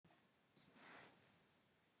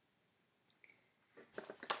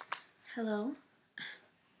Hello.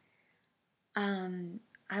 Um,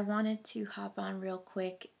 I wanted to hop on real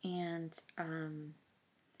quick and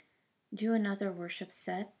do another worship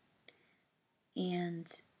set.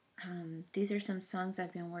 And these are some songs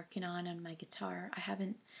I've been working on my guitar. I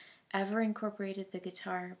haven't ever incorporated the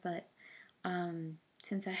guitar, but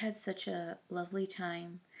since I had such a lovely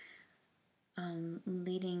time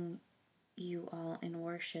leading you all in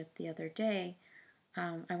worship the other day,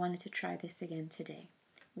 I wanted to try this again today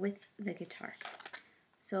with the guitar.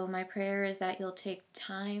 So my prayer is that you'll take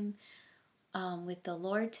time with the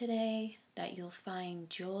Lord today, that you'll find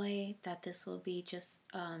joy, that this will be just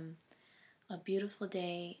a beautiful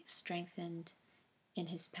day, strengthened in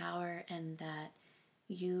His power, and that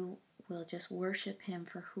you will just worship Him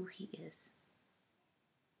for who He is.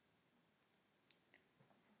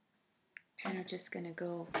 And I'm just going to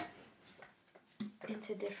go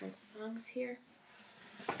into different songs here.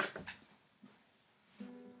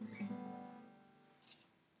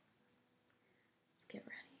 Let's get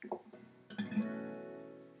ready.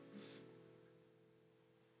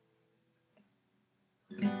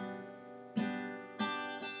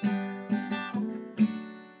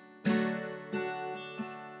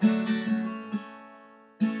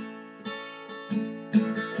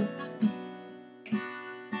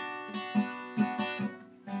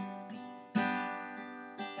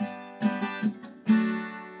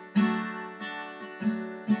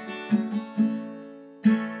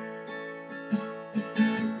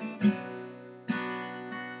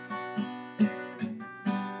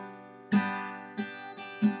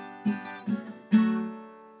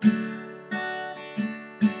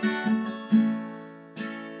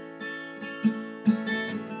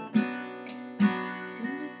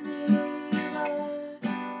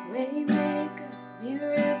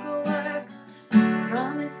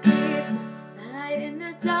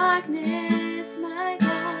 Darkness, my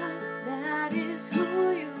God, that is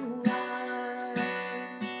who you are.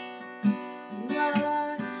 You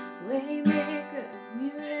are waymaker,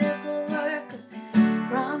 miracle worker,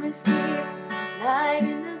 promise keeper, light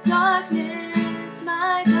in the darkness,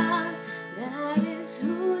 my God, that is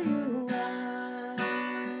who you are.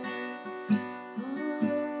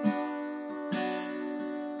 Oh,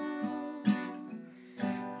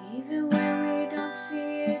 even when we don't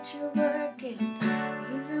see it, you're working.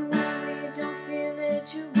 Even when we don't feel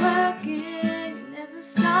it, you're working. You never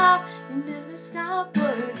stop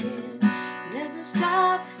working.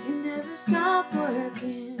 You never stop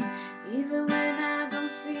working. Even when I don't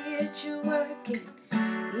see it, you're working.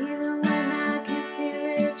 Even when I can't feel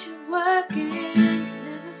it, you're working. You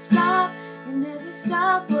never stop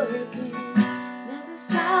working. You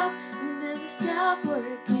never stop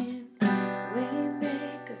working.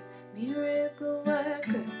 Waymaker, miracle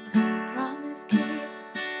worker, promise keeper,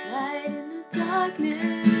 light in the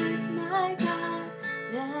darkness, my God,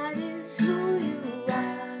 that is who you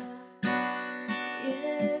are.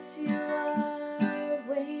 Yes, you are.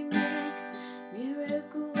 Waymaker,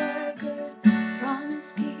 miracle worker,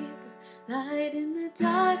 promise keeper, light in the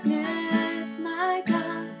darkness, my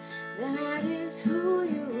God, that is who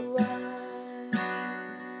you are.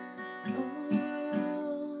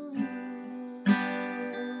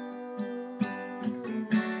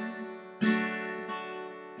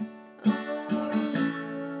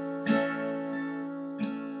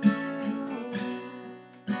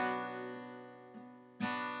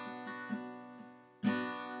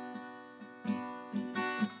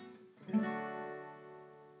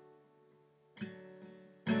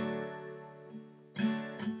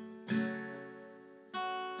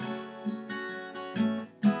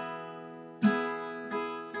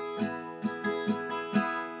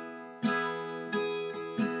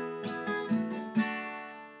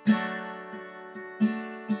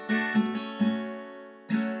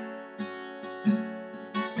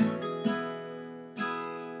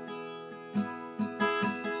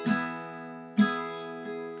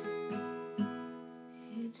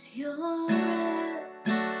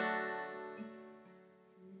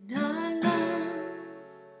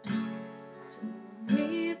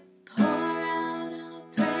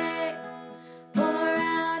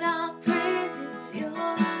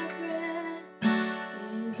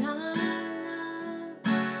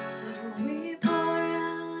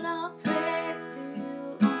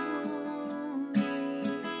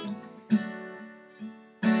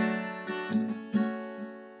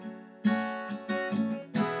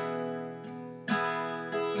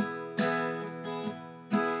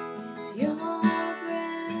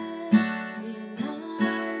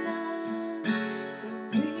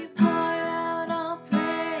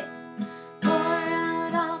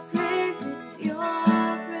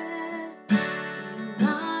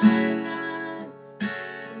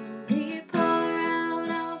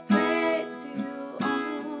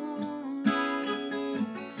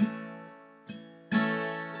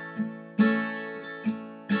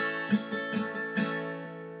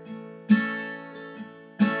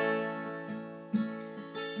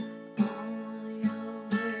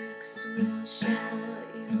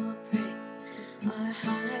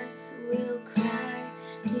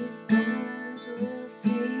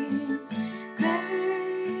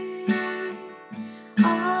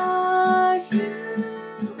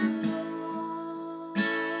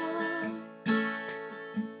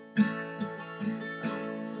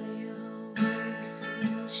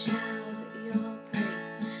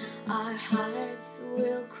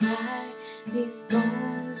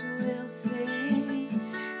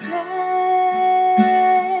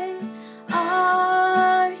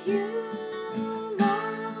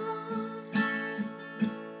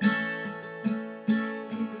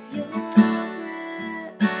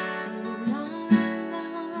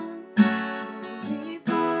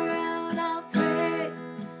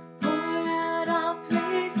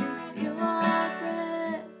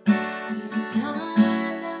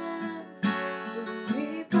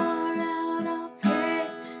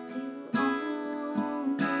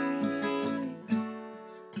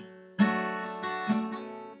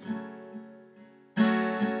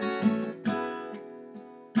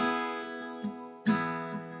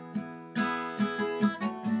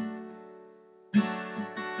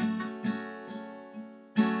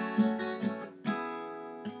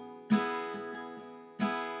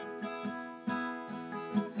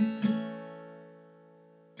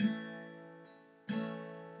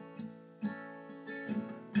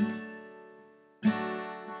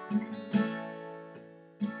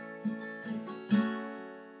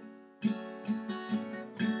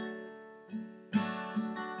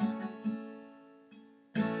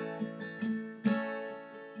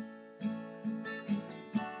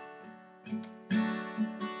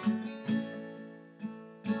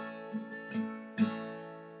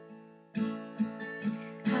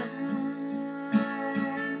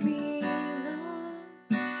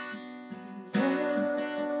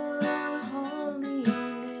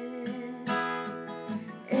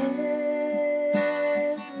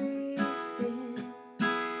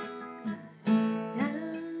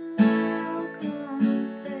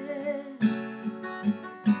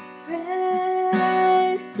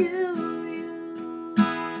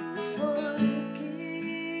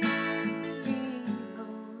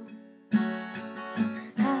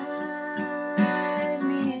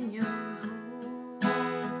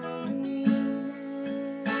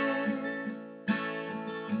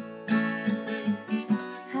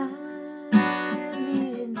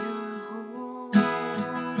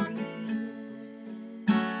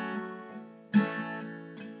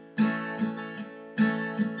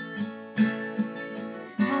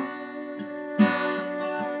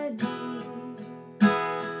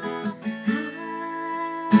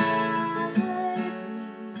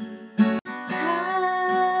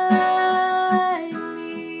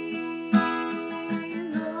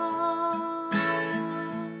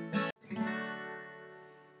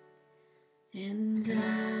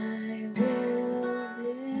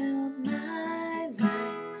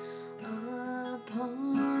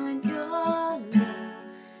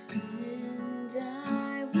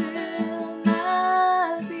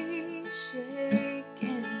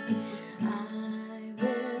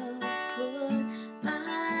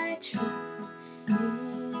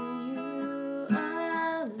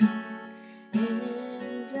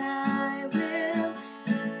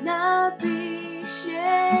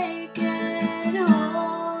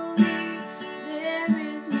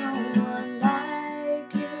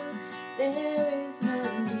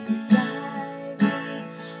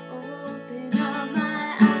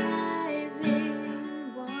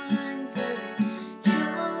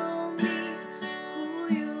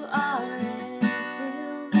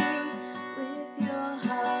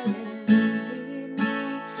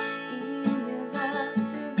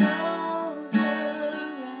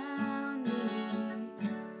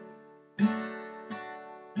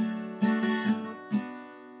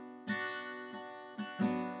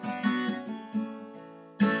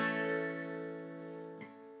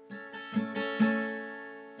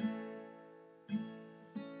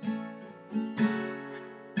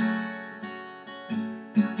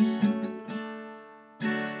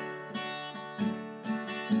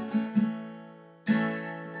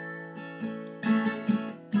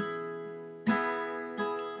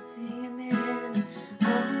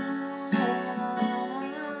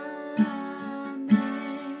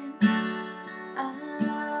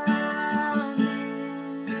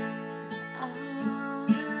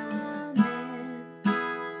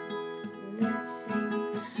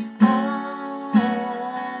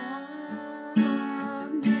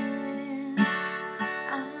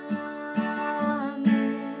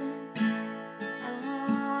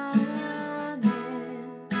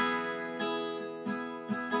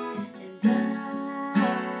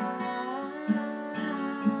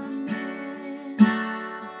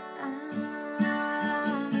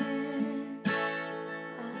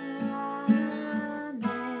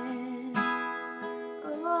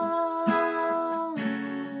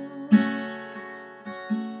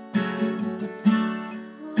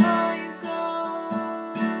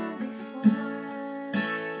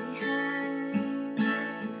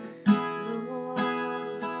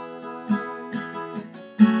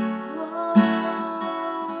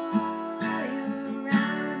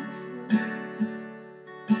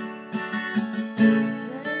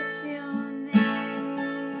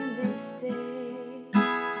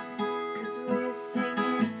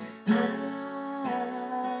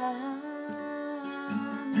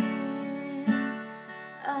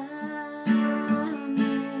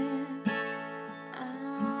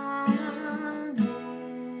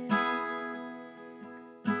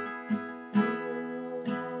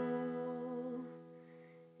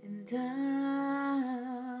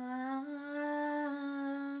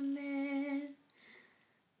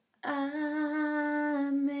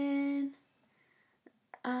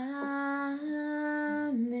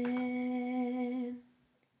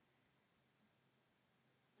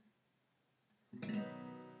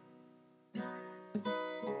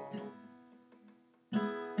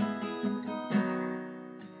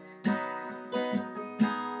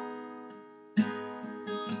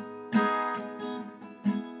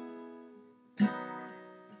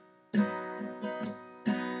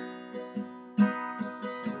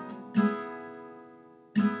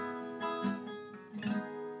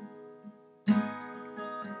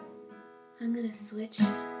 switch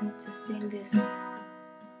to sing this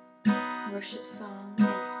worship song in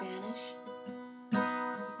Spanish.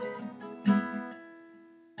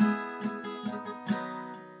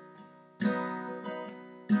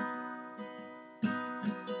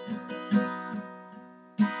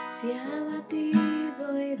 Si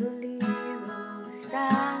abatido y dolido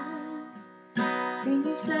estás,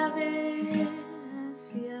 sin saber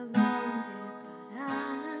hacia dónde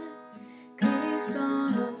parar, Cristo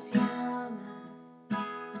nos llama.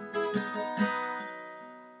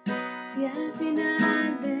 Si al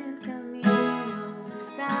final del camino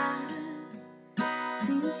estás,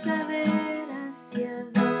 sin saber hacia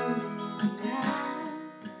dónde mirar,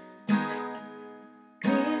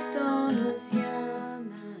 Cristo nos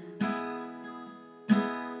llama.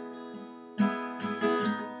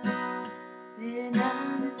 Ven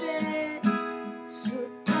ante su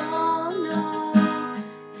trono,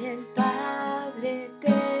 el Padre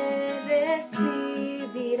te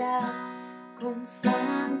recibirá con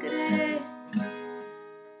sangre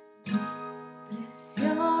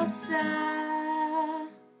preciosa.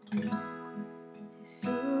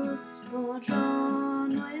 Jesús borró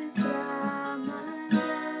nuestra maldad.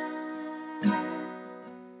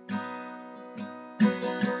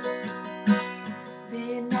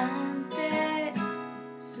 Ven ante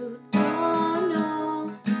su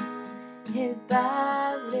trono, el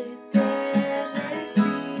Padre te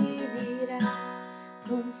recibirá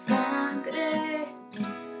con sangre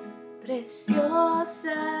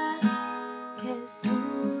preciosa.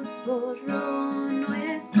 Jesús borró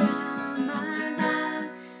nuestra maldad.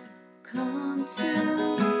 Come to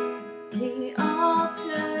the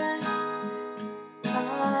altar,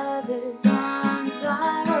 Father's arms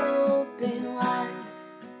are open wide.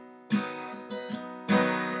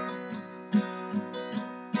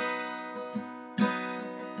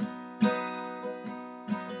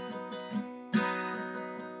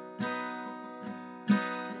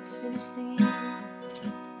 Let's finish singing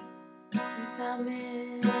with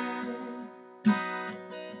Amen.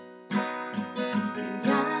 And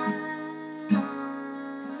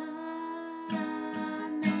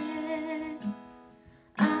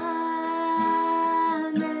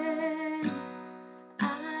Amen,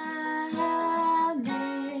 Amen,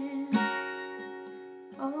 Amen.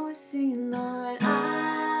 Oh, we're singing, Lord,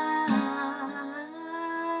 Amen,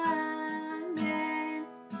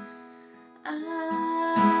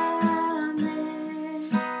 Amen.